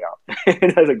did play out.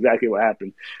 And that's exactly what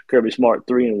happened. Kirby Smart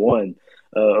 3-1.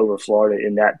 Over Florida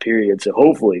in that period. So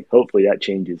hopefully that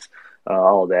changes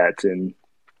all that. And,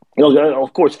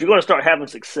 of course, if you're going to start having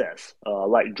success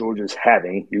like Georgia's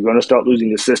having, you're going to start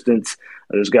losing assistants.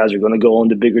 Those guys are going to go on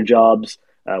to bigger jobs.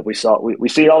 We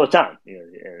see it all the time.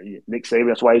 Nick Saban,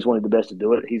 that's why he's one of the best to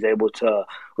do it. He's able to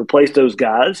replace those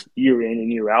guys year in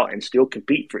and year out and still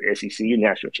compete for SEC and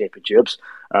national championships.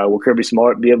 Will Kirby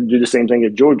Smart be able to do the same thing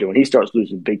at Georgia when he starts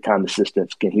losing big-time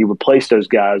assistants? Can he replace those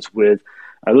guys with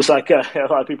it looks like a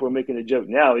lot of people are making a joke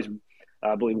now.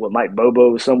 I believe Mike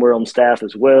Bobo was somewhere on staff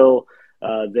as well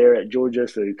there at Georgia.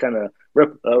 So kind of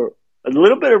a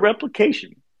little bit of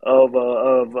replication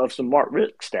of some Mark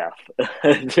Richt staff.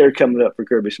 They're coming up for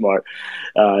Kirby Smart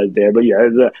there. But yeah,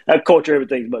 that culture,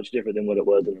 everything's much different than what it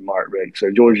was under Mark Richt. So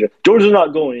Georgia's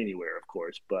not going anywhere, of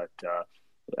course. But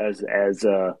as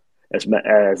Adam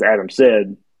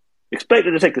said,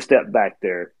 expected to take a step back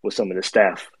there with some of the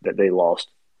staff that they lost.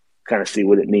 Kind of see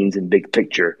what it means in big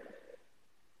picture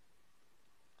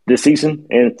this season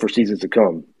and for seasons to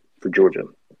come for Georgia.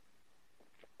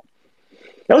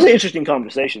 That was an interesting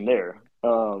conversation there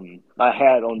I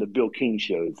had on the Bill King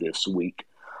show this week.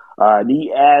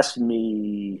 He asked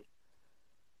me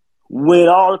when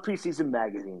all the preseason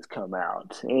magazines come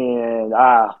out, and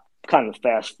I kind of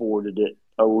fast forwarded it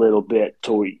a little bit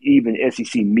to even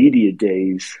SEC media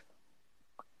days.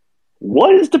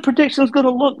 What is the predictions going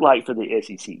to look like for the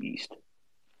SEC East?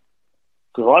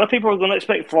 Because a lot of people are going to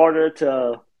expect Florida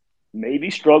to maybe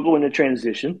struggle in the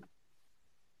transition,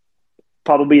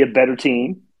 probably a better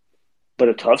team, but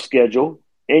a tough schedule.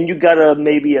 And you got to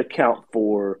maybe account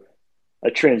for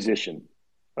a transition,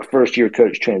 a first-year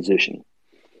coach transition.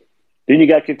 Then you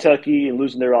got Kentucky and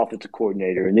losing their offensive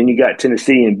coordinator. And then you got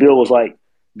Tennessee, and Bill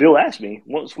asked me,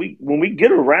 when we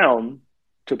get around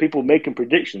to people making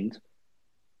predictions,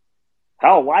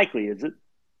 how likely is it?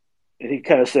 And he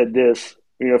kind of said this,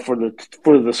 for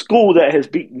the school that has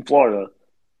beaten Florida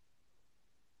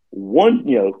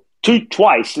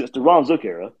twice since the Ron Zook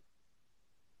era,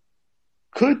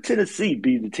 could Tennessee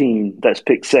be the team that's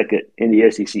picked second in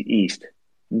the SEC East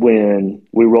when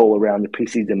we roll around the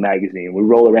preseason magazine, we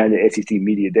roll around the SEC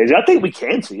media days? I think we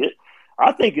can see it.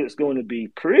 I think it's going to be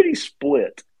pretty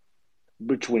split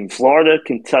between Florida,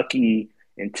 Kentucky,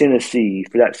 and Tennessee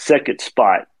for that second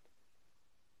spot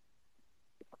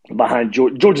behind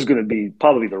Georgia. Georgia's going to be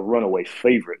probably the runaway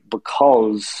favorite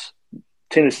because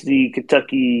Tennessee,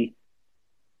 Kentucky,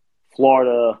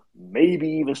 Florida, maybe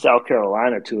even South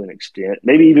Carolina to an extent,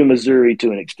 maybe even Missouri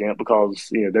to an extent because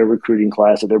their recruiting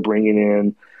class that they're bringing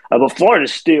in. But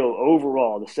Florida's still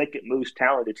overall the second most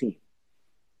talented team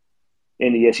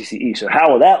in the SEC East. So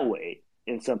how will that weigh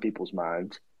in some people's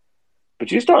minds?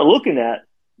 But you start looking at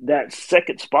that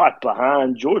second spot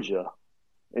behind Georgia,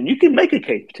 and you can make a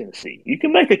case for Tennessee. You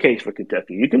can make a case for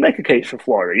Kentucky. You can make a case for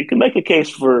Florida. You can make a case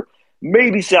for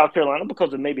maybe South Carolina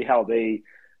because of maybe how they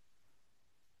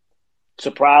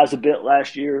surprised a bit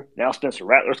last year. Now Spencer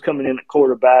Rattler's coming in at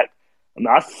quarterback.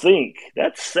 I think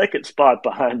that second spot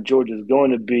behind Georgia is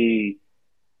going to be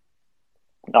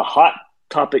a hot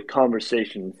topic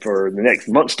conversation for the next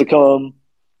months to come.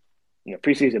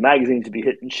 Preseason magazines to be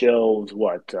hitting shelves,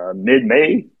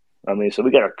 mid-May? So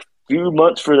we got a few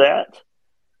months for that.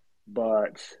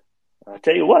 But I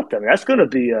tell you what, that's going to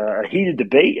be a heated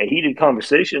debate, a heated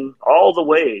conversation all the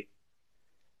way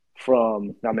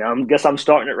from – I guess I'm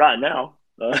starting it right now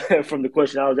from the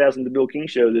question I was asking the Bill King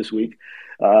show this week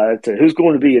to who's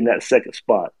going to be in that second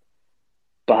spot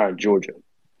behind Georgia.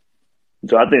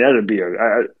 So I think that would be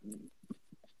a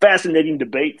fascinating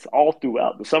debates all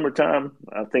throughout the summertime.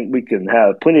 I think we can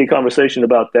have plenty of conversation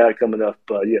about that coming up.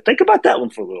 Think about that one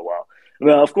for a little while.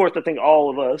 Well, of course, I think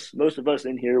most of us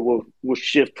in here will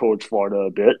shift towards Florida a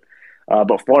bit.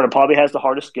 But Florida probably has the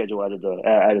hardest schedule out of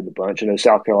the bunch. And then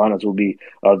South Carolina's will be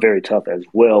very tough as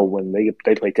well when they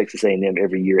play Texas A&M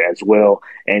every year as well,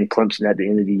 and Clemson at the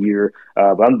end of the year.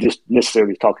 But I'm just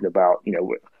necessarily talking about,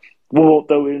 we won't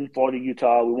throw in Florida,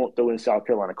 Utah. We won't throw in South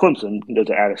Carolina, Clemson. Those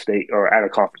are out-of-state or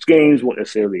out-of-conference games. Won't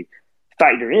necessarily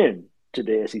factor in to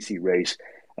the SEC race.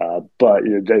 But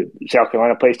South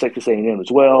Carolina plays Texas A&M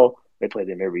as well. They play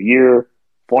them every year.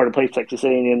 Florida plays Texas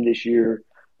A&M this year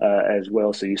as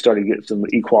well. So you start to get some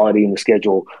equality in the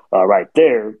schedule right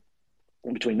there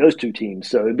between those two teams.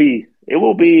 So it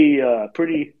will be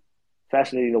pretty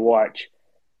fascinating to watch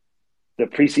the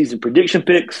preseason prediction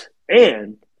picks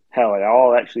and how it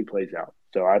all actually plays out.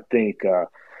 So I think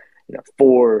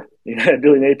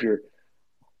Billy Napier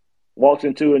walks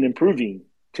into an improving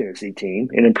Tennessee team,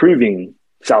 an improving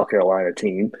South Carolina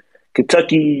team.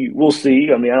 Kentucky, we'll see.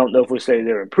 I don't know if we'll say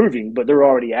they're improving, but they're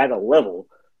already at a level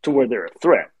to where they're a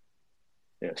threat.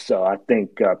 So I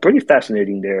think pretty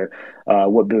fascinating there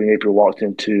what Billy Napier walked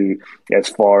into as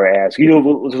far as, when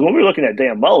we were looking at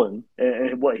Dan Mullen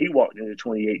and what he walked into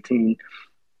 2018,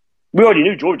 we already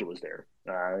knew Georgia was there.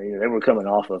 They were coming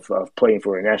off of playing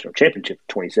for a national championship in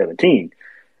 2017.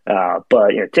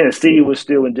 But Tennessee was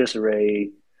still in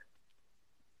disarray.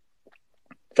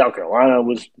 South Carolina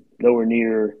was nowhere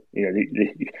near, you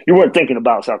weren't thinking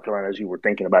about South Carolina as you were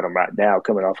thinking about them right now,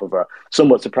 coming off of a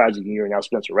somewhat surprising year. Now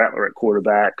Spencer Rattler at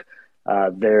quarterback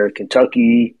there.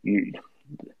 Kentucky,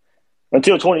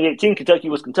 until 2018, Kentucky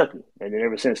was Kentucky. And then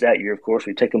ever since that year, of course,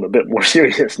 we take them a bit more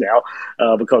serious now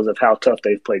because of how tough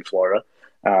they've played Florida.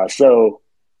 I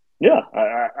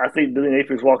think Billy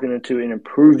Napier's walking into an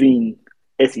improving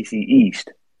SEC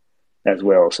East as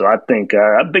well. So I think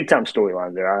a big-time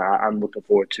storyline there. I'm looking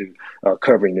forward to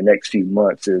covering the next few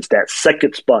months is that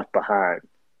second spot behind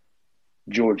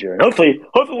Georgia. And hopefully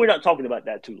we're not talking about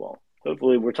that too long.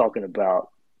 Hopefully we're talking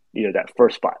about, that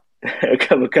first spot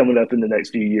coming up in the next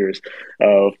few years.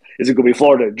 Is it going to be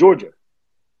Florida or Georgia?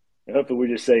 And hopefully we're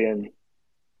just saying,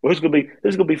 well, who's going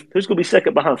to be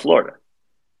second behind Florida?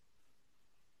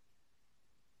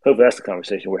 Hopefully that's the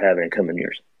conversation we're having in coming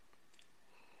years.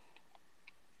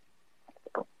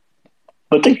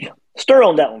 But stir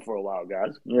on that one for a while,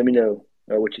 guys. Let me know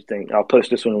what you think. I'll post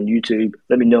this one on YouTube.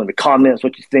 Let me know in the comments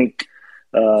what you think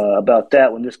about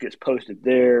that when this gets posted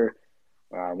there.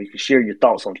 You can share your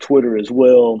thoughts on Twitter as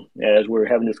well as we're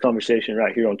having this conversation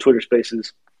right here on Twitter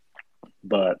Spaces.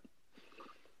 But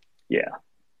yeah,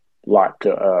 a lot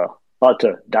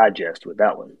to digest with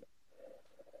that one.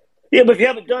 Yeah, but if you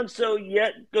haven't done so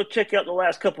yet, go check out the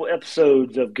last couple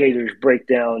episodes of Gators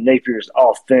Breakdown. Napier's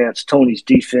offense, Tony's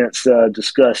defense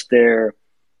discussed there.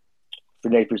 For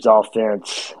Napier's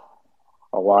offense,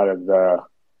 a lot of the,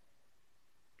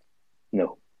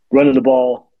 running the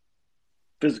ball,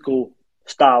 physical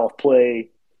style of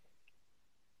play,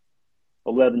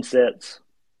 11 sets,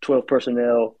 12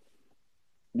 personnel,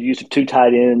 the use of 2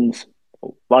 tight ends, a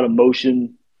lot of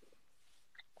motion,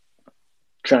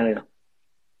 trying to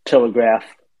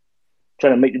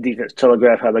make the defense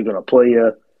telegraph how they're going to play you.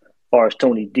 As far as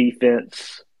Tony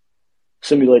defense,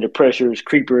 simulated pressures,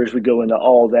 creepers, we go into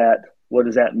all that. What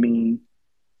does that mean?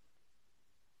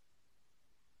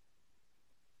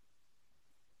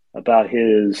 About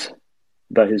his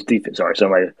defense. Sorry,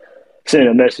 somebody sent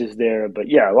a message there. But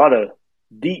yeah, a lot of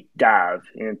deep dive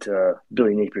into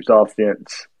Billy Napier's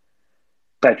offense,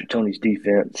 Patrick Tony's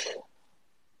defense.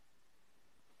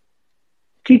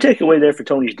 Key takeaway there for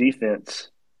Tony's defense,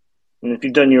 and if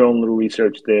you've done your own little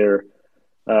research there,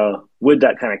 with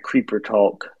that kind of creeper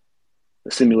talk,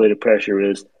 the simulated pressure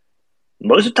is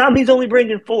most of the time he's only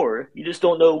bringing 4. You just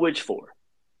don't know which 4.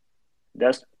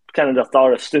 That's kind of the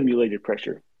thought of simulated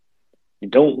pressure. You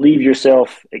don't leave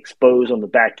yourself exposed on the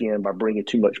back end by bringing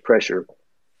too much pressure.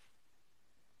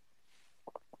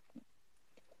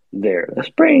 There. Let's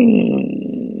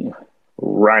bring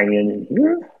Ryan in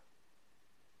here.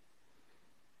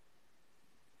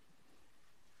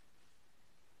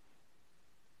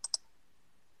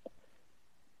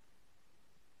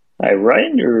 All right,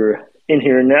 Ryan, you're in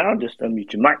here now. Just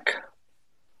unmute your mic.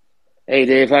 Hey,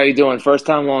 Dave. How you doing? First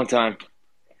time, long time.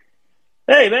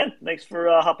 Hey, man. Thanks for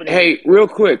hopping in. Hey, real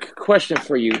quick question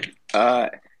for you.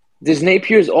 Does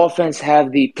Napier's offense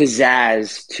have the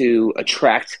pizzazz to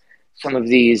attract some of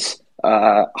these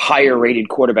higher-rated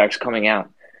quarterbacks coming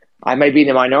out? I might be in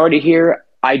the minority here.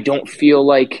 I don't feel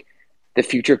like the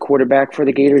future quarterback for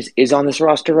the Gators is on this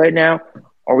roster right now.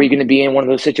 Are we going to be in one of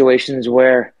those situations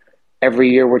where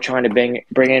every year we're trying to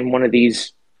bring in one of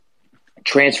these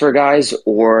transfer guys,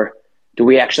 or do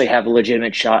we actually have a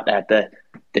legitimate shot at the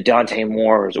Dante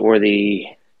Moores or the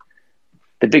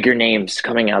bigger names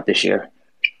coming out this year?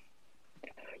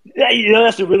 Yeah,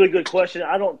 that's a really good question.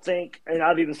 I don't think, and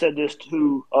I've even said this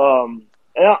too, and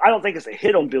I don't think it's a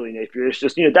hit on Billy Napier. It's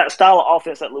just, that style of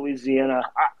offense at Louisiana,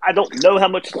 I don't know how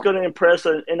much it's going to impress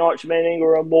an Arch Manning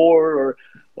or a Moore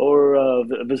or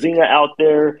Vizina out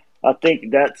there. I think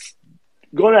that's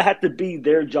going to have to be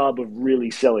their job of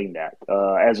really selling that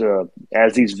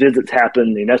as these visits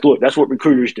happen. And that's what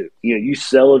recruiters do. You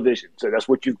sell a vision. So that's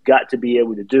what you've got to be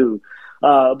able to do.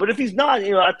 But if he's not,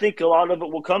 I think a lot of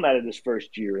it will come out of this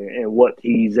first year and what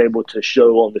he's able to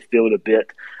show on the field a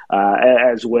bit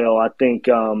as well. I think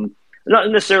not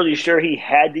necessarily sure he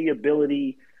had the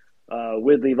ability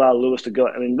with Levi Lewis to go.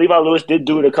 I mean, Levi Lewis did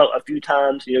do it a few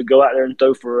times, go out there and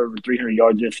throw for over 300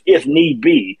 yards if need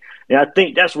be. And I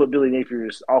think that's what Billy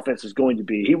Napier's offense is going to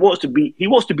be. He wants to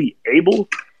be able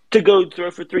to go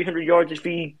throw for 300 yards if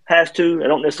he has to. I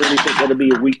don't necessarily think that'll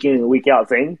be a week in and week out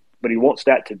thing, but he wants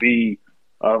that to be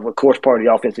a course part of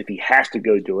the offense if he has to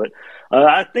go do it.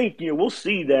 I think we'll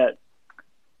see that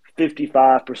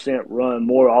 55% run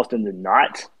more often than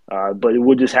not, but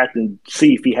we'll just have to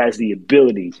see if he has the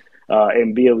ability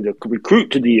and be able to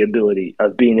recruit to the ability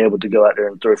of being able to go out there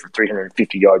and throw for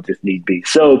 350 yards if need be.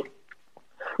 So,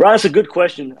 Ryan, that's a good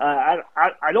question. I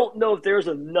don't know if there's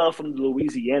enough from the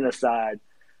Louisiana side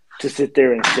to sit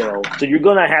there and sell. So you're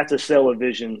going to have to sell a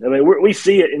vision. I mean, we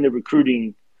see it in the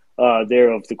recruiting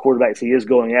there of the quarterbacks he is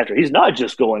going after. He's not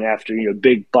just going after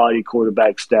big body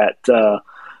quarterbacks that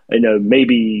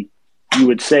maybe you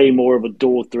would say more of a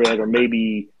dual threat or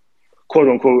maybe quote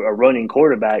unquote a running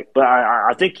quarterback. But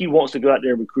I think he wants to go out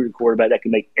there and recruit a quarterback that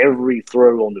can make every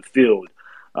throw on the field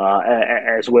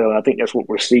as well. And I think that's what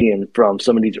we're seeing from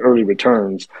some of these early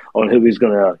returns on who he's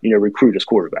going to recruit as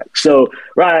quarterback. So,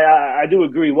 right, I do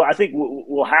agree. Well, I think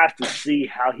we'll have to see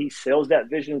how he sells that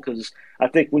vision, because I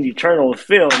think when you turn on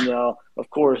film, of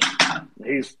course,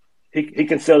 he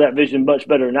can sell that vision much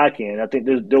better than I can. I think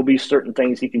there'll be certain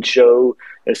things he can show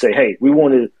and say, hey,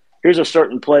 here's a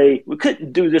certain play. We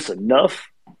couldn't do this enough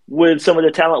with some of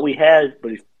the talent we had,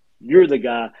 but if you're the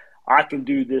guy, I can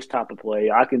do this type of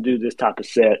play. I can do this type of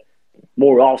set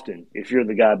more often if you're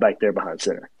the guy back there behind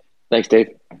center. Thanks, Dave.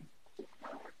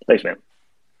 Thanks, man.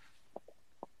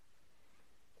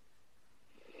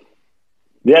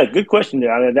 Yeah, good question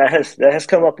there. I mean, that has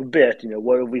come up a bit. You know,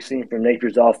 what have we seen from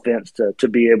Napier's offense to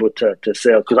be able to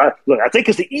sell? Because I think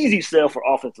it's the easy sell for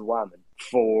offensive linemen.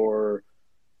 For,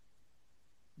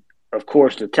 of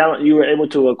course, the talent you were able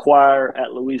to acquire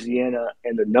at Louisiana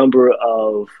and the number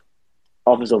of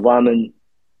offensive linemen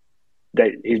that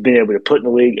he's been able to put in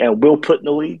the league and will put in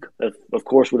the league. Of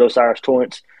course, with O'Cyrus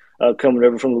Torrence coming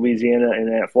over from Louisiana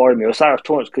and at Florida, I mean, O'Cyrus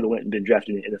Torrence could have went and been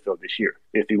drafted in the NFL this year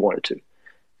if he wanted to.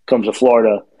 Comes to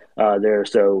Florida there,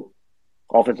 so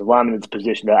offensive lineman is a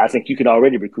position that I think you can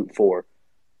already recruit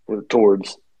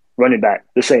towards running back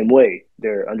the same way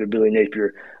there under Billy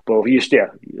Napier. But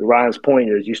Ryan's point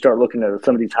is you start looking at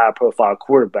some of these high-profile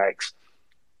quarterbacks.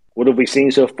 What have we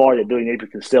seen so far that Billy Napier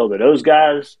can sell to those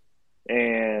guys?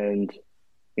 And,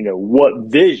 you know,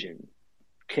 what vision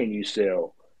can you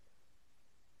sell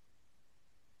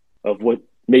of what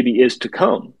maybe is to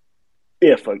come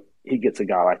if he gets a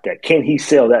guy like that? Can he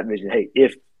sell that vision? Hey,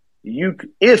 if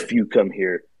you come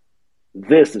here,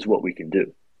 this is what we can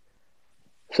do.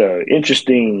 So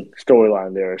interesting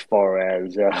storyline there as far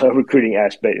as a recruiting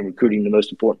aspect and recruiting the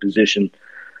most important position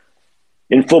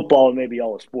in football and maybe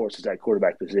all of sports is that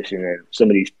quarterback position, and some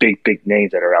of these big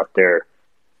names that are out there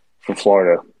for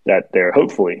Florida that they're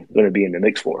hopefully going to be in the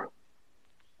mix for.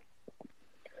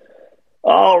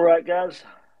 All right, guys.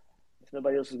 If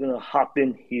nobody else is going to hop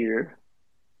in here,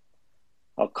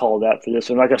 I'll call that for this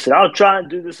one. Like I said, I'll try and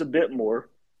do this a bit more,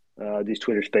 these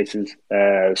Twitter spaces,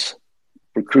 as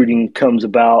recruiting comes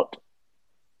about,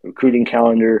 recruiting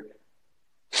calendar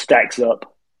stacks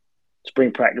up,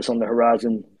 spring practice on the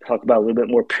horizon, talk about a little bit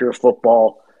more pure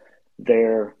football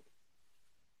there.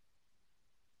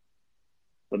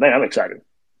 But, man, I'm excited.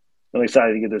 I'm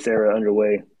excited to get this era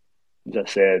underway. As I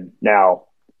said, now,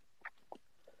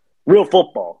 real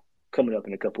football coming up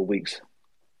in a couple of weeks.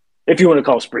 If you want to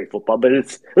call it spring football, but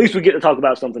it's at least we get to talk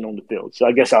about something on the field. So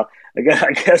I guess I'll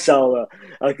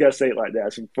say it like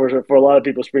that. So for a lot of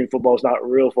people, spring football is not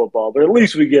real football, but at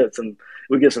least we get some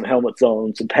helmets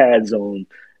on, some pads on,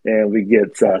 and we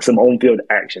get some on-field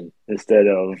action instead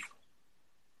of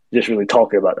just really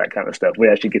talking about that kind of stuff. We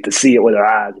actually get to see it with our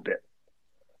eyes a bit.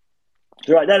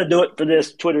 So, all right, that'll do it for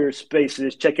this Twitter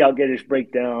Spaces. Check out Gators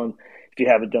Breakdown if you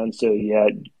haven't done so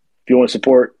yet. If you want to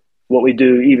support what we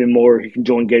do even more, you can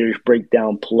join Gators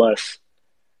Breakdown Plus.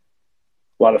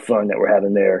 A lot of fun that we're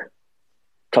having there.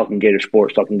 Talking Gator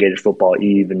sports, talking Gators football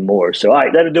even more. So, all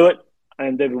right, that'll do it. I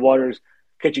am David Waters.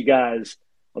 Catch you guys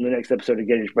on the next episode of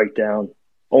Gators Breakdown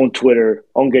on Twitter,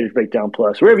 on Gators Breakdown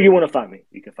Plus. Wherever you want to find me,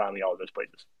 you can find me all those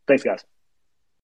places. Thanks, guys.